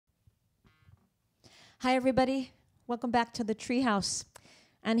Hi, everybody. Welcome back to the Treehouse.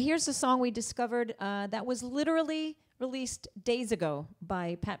 And here's a song we discovered that was literally released days ago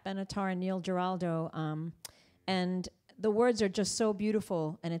by Pat Benatar and Neil Giraldo. And the words are just so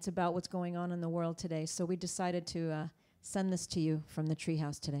beautiful, and it's about what's going on in the world today. So we decided to send this to you from the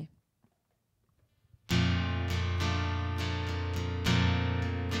Treehouse today.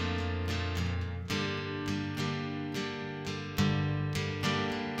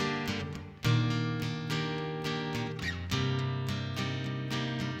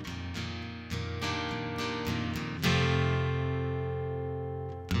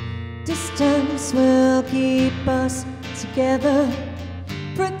 Distance will keep us together,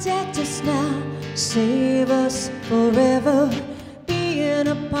 protect us now, save us forever. Being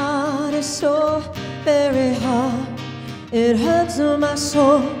apart is so very hard. It hurts my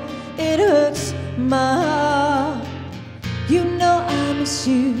soul, it hurts my heart. You know I miss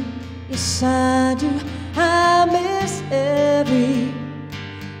you, yes I do. I miss every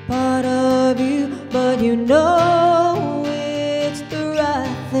part of you, but you know it's the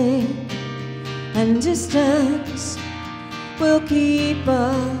right thing. And distance will keep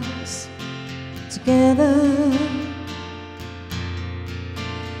us together.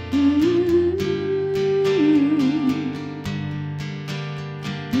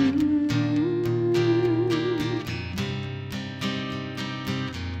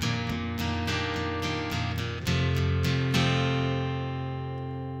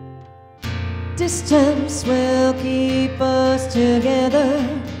 Distance will keep us together.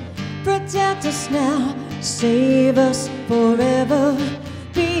 Protect us now, save us forever.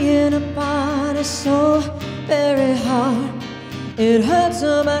 Being apart is so very hard. It hurts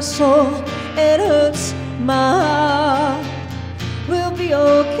my soul, it hurts my heart. We'll be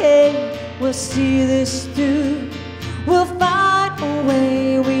okay, we'll see this through. We'll find a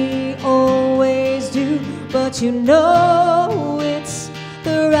way, we always do. But you know it's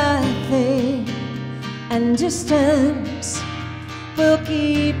the right thing. And distance will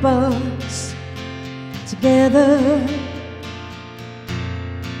keep us together.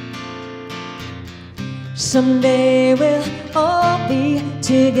 Someday we'll all be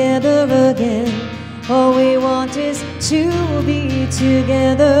together again. All we want is to be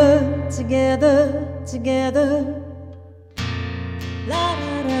together, together, together. La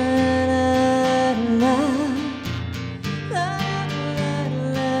la la la la.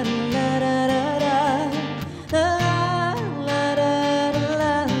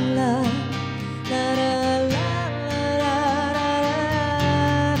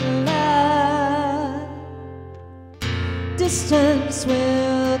 Distance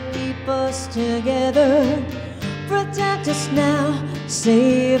will keep us together. Protect us now,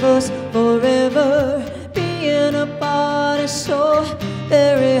 save us forever. Being apart is so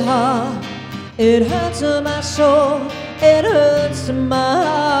very hard. It hurts my soul, it hurts my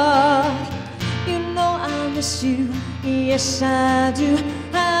heart. You know I miss you, yes I do.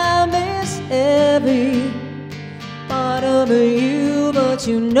 I miss every part of you, but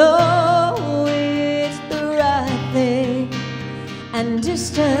you know it's the right thing. And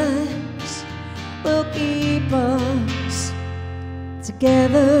distance will keep us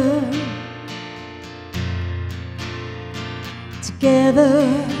together,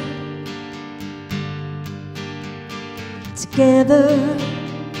 together, together,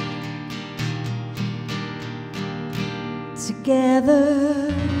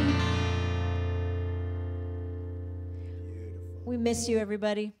 together. We miss you,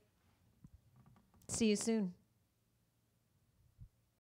 everybody. See you soon.